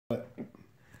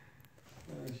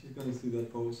Let me see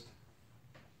that post.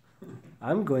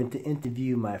 I'm going to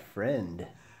interview my friend.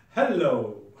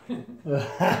 Hello.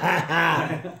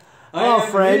 I am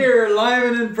Fred. Here, live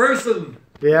and in person.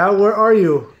 Yeah, where are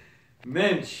you?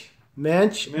 Mensch,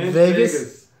 Mensch,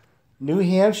 Vegas, New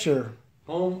Hampshire.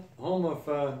 home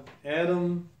of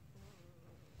Adam.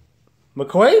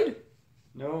 McQuaid?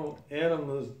 No, Adam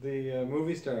was the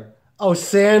movie star. Oh,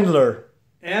 Sandler.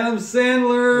 Adam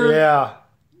Sandler. Yeah.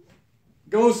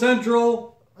 Go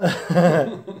Central.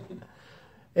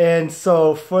 And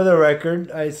so, for the record,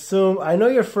 I know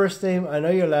your first name, I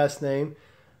know your last name,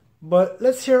 but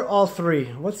let's hear all three.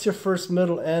 What's your first,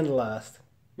 middle, and last?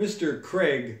 Mr.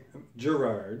 Craig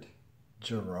Gerard.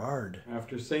 Gerard.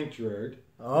 After St. Gerard.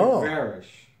 Oh.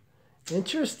 MacVarish.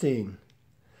 Interesting.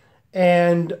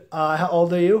 And how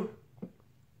old are you?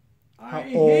 I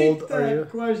hate that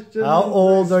question. How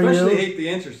old are you? Especially hate the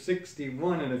answer.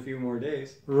 61 in a few more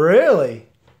days. Really?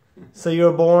 So you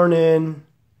were born in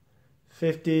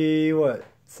 50, what,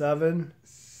 7?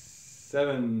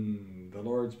 7, the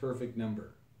Lord's perfect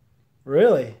number.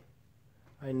 Really?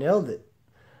 I nailed it.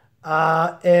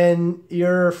 And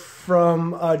you're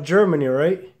from Germany,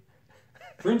 right?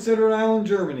 Prince Edward Island,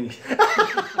 Germany.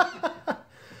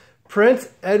 Prince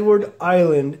Edward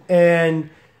Island.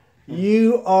 And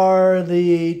you are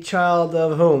the child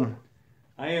of whom?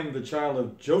 I am the child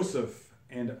of Joseph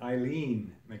and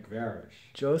Eileen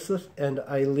MacVarish. Joseph and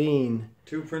Eileen.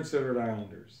 2 Prince Edward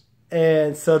Islanders.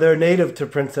 And so they're native to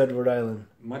Prince Edward Island.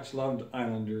 Much loved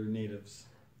Islander natives.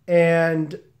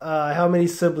 And how many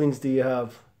siblings do you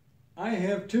have? I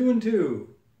have 2 and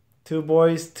 2. 2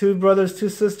 boys, 2 brothers, 2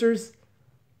 sisters?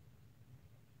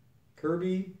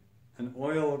 Kirby, an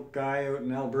oil guy out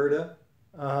in Alberta.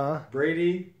 Uh-huh.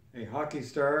 Brady, a hockey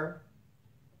star.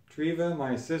 Treva,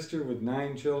 my sister with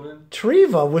 9 children.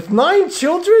 Treva with 9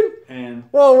 children? And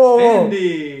whoa.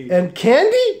 Tandy. And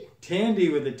Candy? Tandy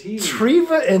with a T.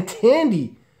 Treva and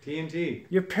Tandy. TNT.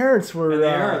 Your parents were... And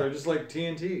they are. They're just like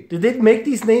TNT. Did they make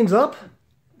these names up?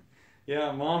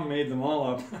 Yeah, Mom made them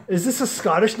all up. Is this a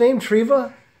Scottish name,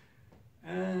 Treva?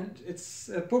 And it's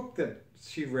a book that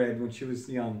she read when she was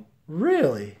young.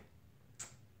 Really?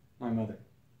 My mother.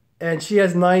 And she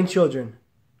has 9 children.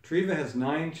 Treva has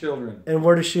 9 children. And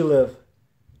where does she live?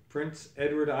 Prince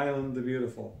Edward Island the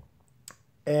Beautiful.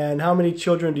 And how many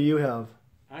children do you have?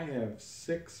 I have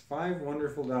 5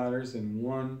 wonderful daughters and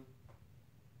 1...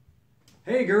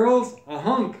 Hey girls, a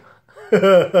hunk.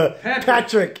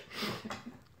 Patrick.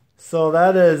 So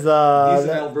that is... He's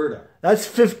in Alberta. That's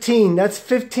 15. That's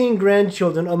 15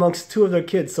 grandchildren amongst 2 of their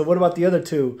kids. So what about the other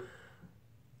 2?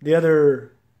 The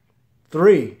other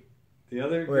 3? The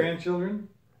other grandchildren?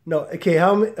 No. Okay,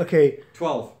 how many? Okay.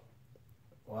 12.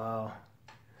 Wow.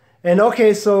 And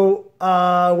okay, so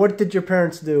what did your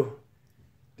parents do?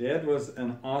 Dad was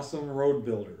an awesome road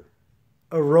builder.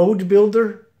 A road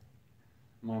builder?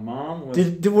 My mom was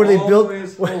were they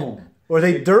always built, home. Were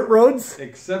they dirt roads?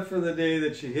 Except for the day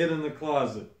that she hid in the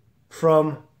closet.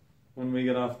 From? When we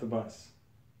got off the bus.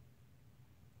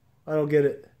 I don't get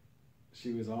it.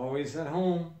 She was always at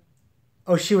home.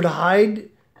 Oh, she would hide?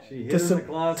 She hid in the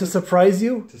closet. To surprise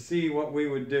you? To see what we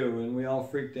would do, and we all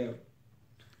freaked out.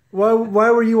 Why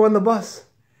were you on the bus?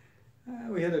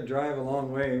 We had to drive a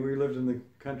long way. We lived in the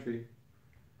country.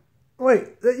 Wait,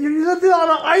 you lived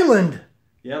on an island?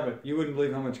 Yeah, but you wouldn't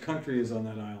believe how much country is on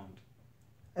that island.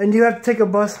 And you have to take a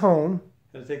bus home?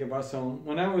 Had to take a bus home.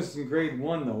 When I was in grade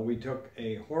 1, though, we took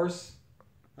a horse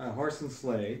and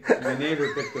sleigh. My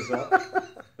neighbor picked us up.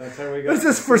 That's how we got. Was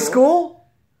this for school?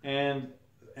 And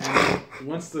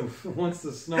once the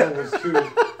snow was too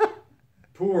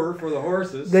poor for the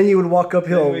horses, then you would walk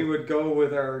uphill. Then we would go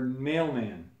with our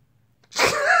mailman,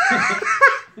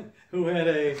 who had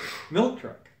a milk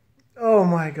truck. Oh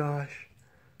my gosh!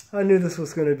 I knew this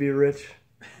was going to be rich.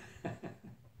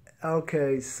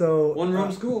 Okay, so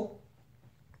 1-room school.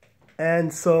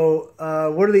 And so,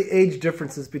 what are the age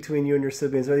differences between you and your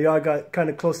siblings? Are you all got kind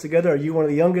of close together? Are you one of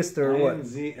the youngest or what?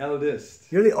 I'm the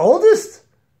eldest. You're the oldest?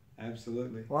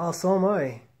 Absolutely. Wow, so am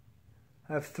I.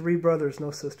 I have 3 brothers,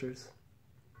 no sisters.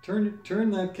 Turn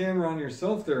that camera on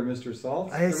yourself there, Mr.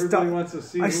 Salt. Everybody wants to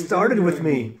see. I started with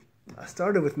me. I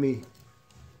started with me.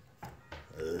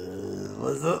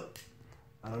 What's up?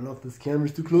 I don't know if this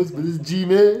camera's too close, but it's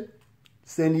G-Man.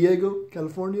 San Diego,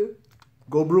 California.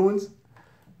 Go Bruins.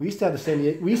 We used to have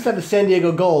the San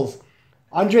Diego Gulls.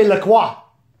 Andre Lacroix.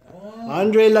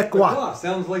 Andre Lacroix.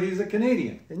 Sounds like he's a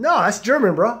Canadian. No, that's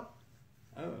German, bro.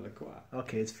 Oh, Lacroix.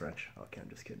 Okay, it's French. Okay, I'm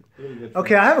just kidding. Really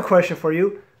okay, I have a question for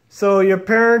you. So your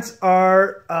parents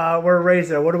were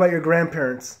raised there. What about your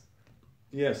grandparents?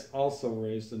 Yes, also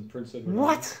raised in Prince Edward.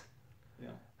 What? Yeah.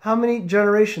 How many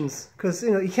generations? Because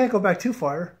you can't go back too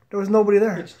far. There was nobody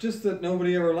there. It's just that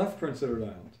nobody ever left Prince Edward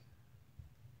Island.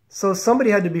 So somebody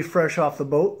had to be fresh off the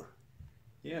boat.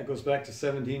 Yeah, it goes back to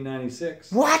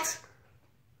 1796. What?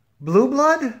 Blue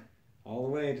blood? All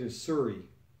the way to Surrey.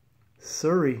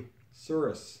 Surrey.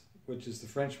 Surus, which is the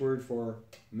French word for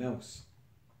mouse.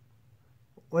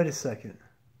 Wait a second.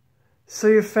 So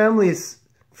your family is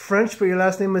French, but your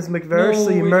last name is MacVarish, so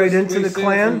you married into the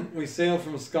clan? We sailed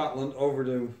from Scotland over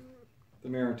to the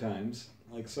Maritimes,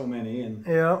 like so many. And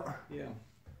yeah. Yeah.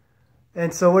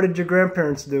 And so what did your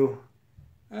grandparents do?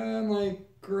 My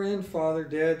grandfather,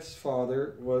 Dad's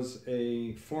father, was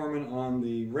a foreman on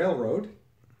the railroad.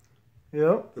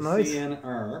 Yep, the nice.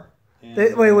 CNR.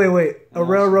 And, wait. A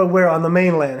railroad where? On the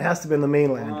mainland? It has to be on the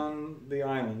mainland. On the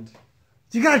island.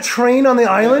 You got a train on the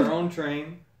island? Our own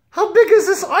train. How big is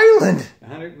this island?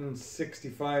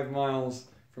 165 miles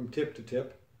from tip to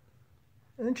tip.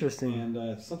 Interesting.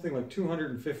 And something like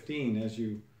 215 as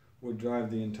you would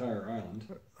drive the entire island.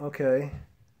 Okay.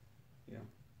 Yeah.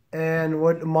 And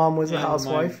what? Mom was a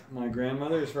housewife? My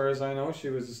grandmother, as far as I know, she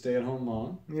was a stay-at-home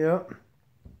mom. Yeah.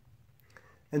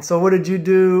 And so what did you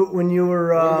do when you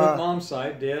were... Well, Mom's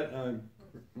side, Dad,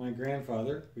 my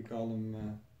grandfather, we called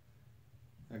him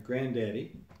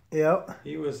Granddaddy. Yeah.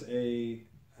 He was a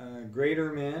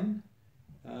grader man,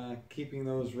 keeping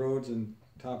those roads in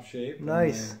top shape.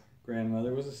 Nice. And my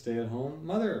grandmother was a stay-at-home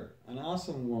mother, an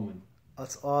awesome woman.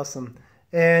 That's awesome.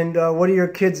 And what do your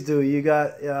kids do? You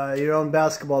got your own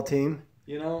basketball team.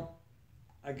 You know,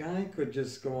 a guy could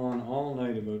just go on all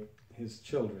night about his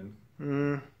children.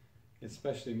 Mm.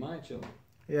 Especially my children.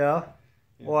 Yeah?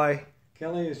 Why?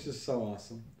 Kelly is just so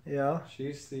awesome. Yeah?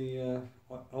 She's the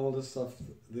oldest of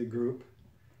the group.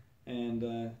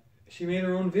 And she made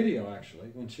her own video, actually,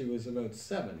 when she was about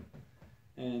 7.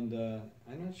 And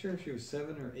I'm not sure if she was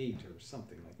 7 or 8 or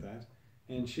something like that.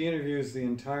 And she interviews the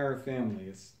entire family.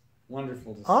 It's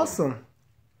wonderful to see. Awesome.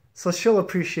 So she'll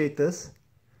appreciate this.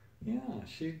 Yeah,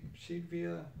 she'd be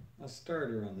a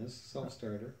starter on this,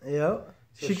 self-starter. Yeah.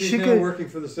 So she's now working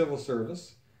for the civil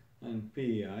service and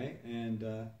PEI, and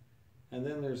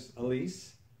then there's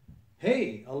Elise.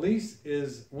 Hey, Elise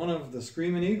is one of the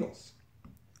Screaming Eagles.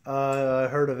 I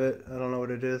heard of it. I don't know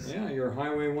what it is. Yeah, your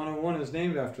Highway 101 is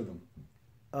named after them.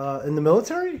 In the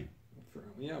military?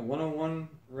 Yeah, 101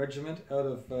 Regiment out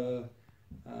of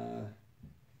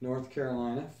North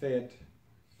Carolina,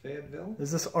 Fayetteville.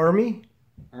 Is this Army?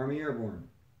 Army Airborne.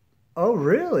 Oh,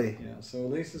 really? Yeah, so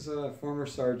Elise is a former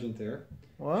sergeant there.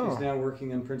 Wow. She's now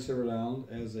working in Prince Edward Island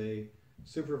as a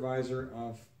supervisor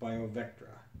of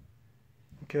BioVectra.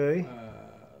 Okay.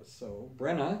 So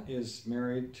Brenna is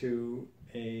married to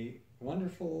a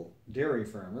wonderful dairy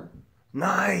farmer.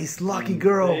 Nice, lucky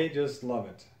girl. They just love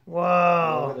it.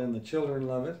 Wow. Love it, and the children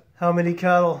love it. How many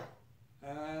cattle?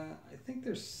 I think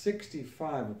there's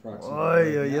 65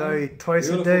 approximately. Oy, twice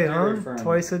a day, huh? Farmer.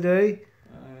 Twice a day?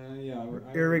 Yeah.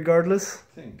 Irregardless?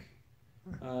 I think.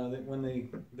 When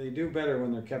they do better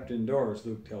when they're kept indoors,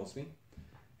 Luke tells me.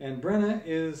 And Brenna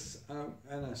is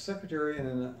a secretary in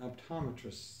an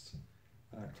optometrist's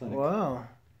clinic. Wow,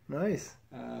 nice.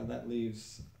 That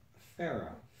leaves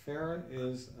Farah. Farah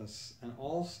is an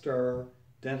all-star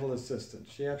dental assistant.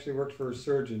 She actually worked for a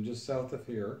surgeon just south of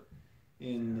here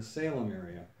in the Salem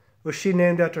area. Was she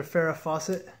named after Farrah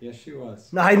Fawcett? Yes, she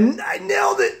was. No, I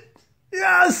nailed it!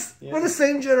 Yes! Yeah. We're the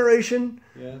same generation.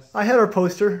 Yes. I had her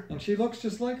poster. And she looks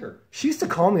just like her. She used to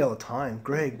call me all the time.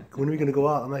 Greg, when are we going to go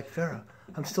out? I'm like, Farrah,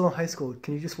 I'm still in high school.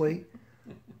 Can you just wait?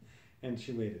 And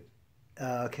she waited.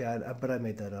 Okay, but I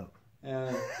made that up.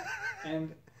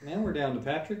 And now we're down to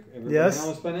Patrick. Everybody Yes.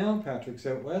 knows by now. Patrick's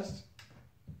out west.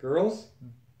 Girls,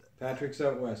 Patrick's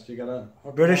out west. You got to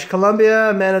British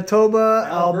Columbia, Manitoba,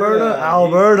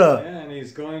 Alberta. Yeah, and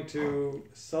he's going to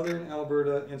Southern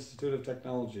Alberta Institute of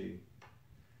Technology.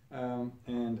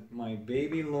 And my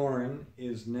baby Lauren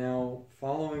is now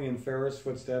following in Farrah's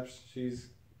footsteps. She's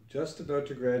just about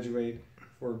to graduate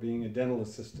for being a dental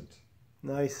assistant.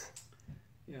 Nice.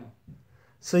 Yeah.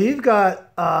 So you've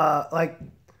got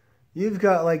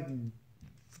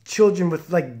children with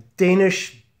like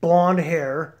Danish blonde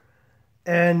hair,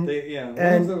 and one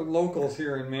of the locals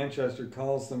here in Manchester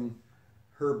calls them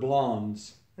her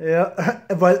blondes. Yeah,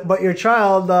 but your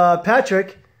child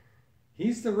Patrick,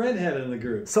 he's the redhead in the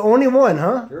group. So only one,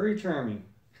 huh? Very charming.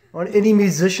 Any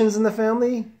musicians in the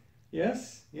family?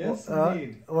 Yes,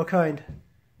 indeed. What kind?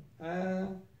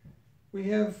 We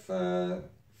have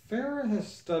Farah has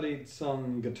studied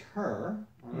some guitar.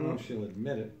 I don't know if she'll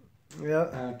admit it.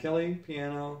 Yeah. Kelly,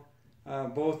 piano.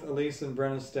 Both Elise and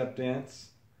Brenna step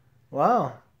dance.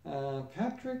 Wow.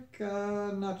 Patrick,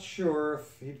 not sure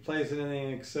if he plays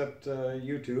anything except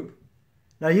YouTube.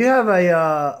 Now you have a.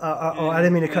 I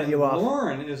didn't mean to cut you off.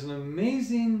 Lauren is an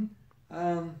amazing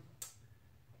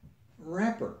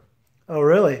rapper. Oh,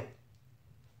 really?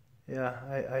 Yeah,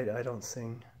 I don't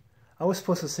sing. I was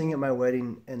supposed to sing at my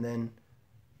wedding, and then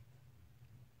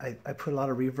I put a lot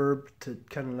of reverb to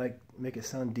kind of like make it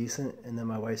sound decent, and then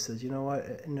my wife says, "You know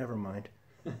what? Never mind."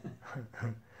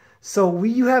 So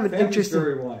you have an interesting.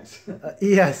 Very wise.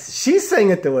 Yes, she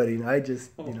sang at the wedding. I just,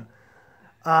 you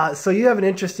know. So you have an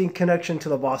interesting connection to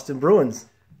the Boston Bruins.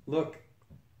 Look,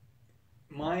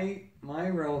 my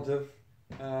relative,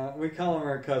 we call him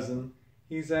our cousin.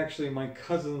 He's actually my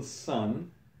cousin's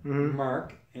son,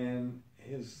 Mark, and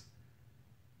his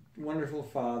wonderful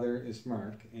father is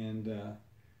Mark, and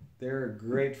they're a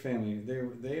great family.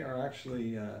 They are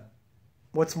actually.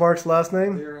 What's Mark's last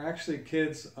name? They're actually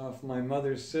kids of my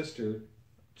mother's sister,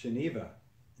 Geneva.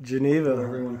 Geneva. Who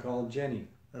everyone called Jenny.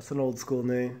 That's an old school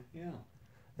name. Yeah.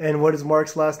 And what is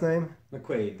Mark's last name?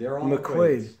 McQuaid. They're all McQuaid.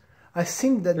 McQuaids. I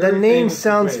think that name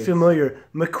sounds McQuaids. familiar.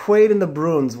 McQuaid and the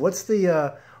Bruins. What's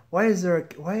the? Why does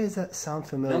that sound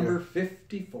familiar? Number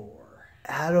 54.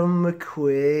 Adam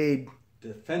McQuaid.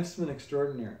 Defenseman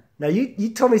extraordinaire. Now you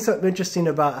told me something interesting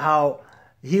about how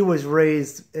he was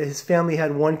raised. His family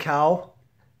had one cow.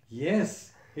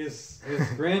 Yes, his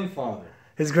grandfather.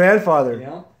 His grandfather.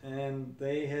 Yeah, and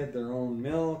they had their own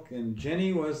milk, and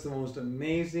Jenny was the most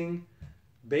amazing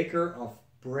baker of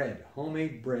bread,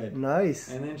 homemade bread. Nice.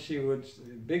 And then she would,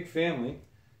 big family,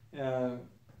 I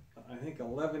think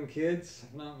 11 kids,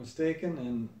 if not mistaken,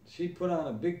 and she'd put on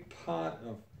a big pot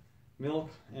of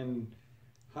milk, and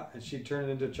she'd turn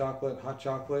it into hot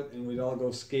chocolate, and we'd all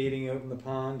go skating out in the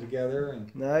pond together,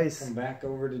 and nice. come back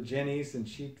over to Jenny's, and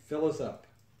she'd fill us up.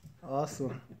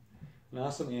 Awesome. An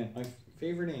awesome aunt, my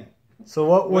favorite aunt. So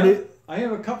what? I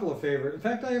have a couple of favorite. In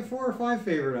fact, I have 4 or 5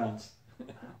 favorite aunts.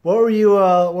 What were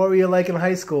you like in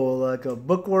high school? Like a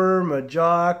bookworm, a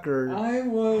jock, or? I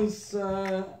was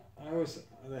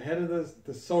the head of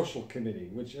the social committee,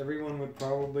 which everyone would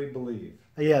probably believe.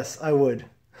 Yes, I would.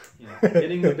 Yeah,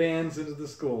 getting the bands into the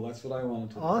school. That's what I wanted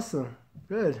to do. Awesome.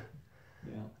 Good.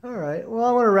 Yeah. All right. Well,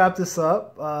 I want to wrap this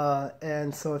up.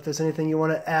 And so if there's anything you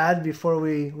want to add before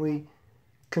we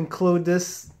conclude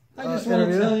this I just want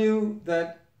to tell you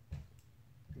that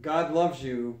God loves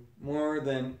you more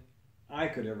than I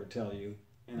could ever tell you.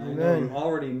 And Amen. I know you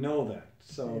already know that.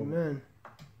 So Amen.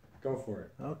 Go for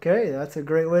it. Okay. That's a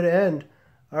great way to end.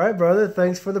 All right, brother.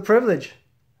 Thanks for the privilege.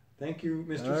 Thank you,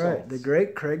 Mr. All Saltz. right. The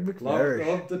great Craig MacVarish.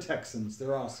 Love the Texans.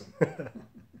 They're awesome.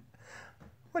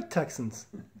 What Texans?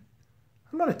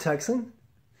 I'm not a Texan.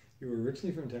 You were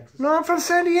originally from Texas? No, I'm from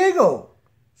San Diego.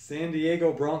 San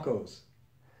Diego Broncos.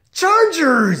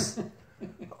 Chargers!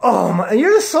 Oh, my. And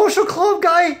you're the social club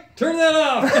guy? Turn that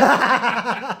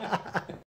off!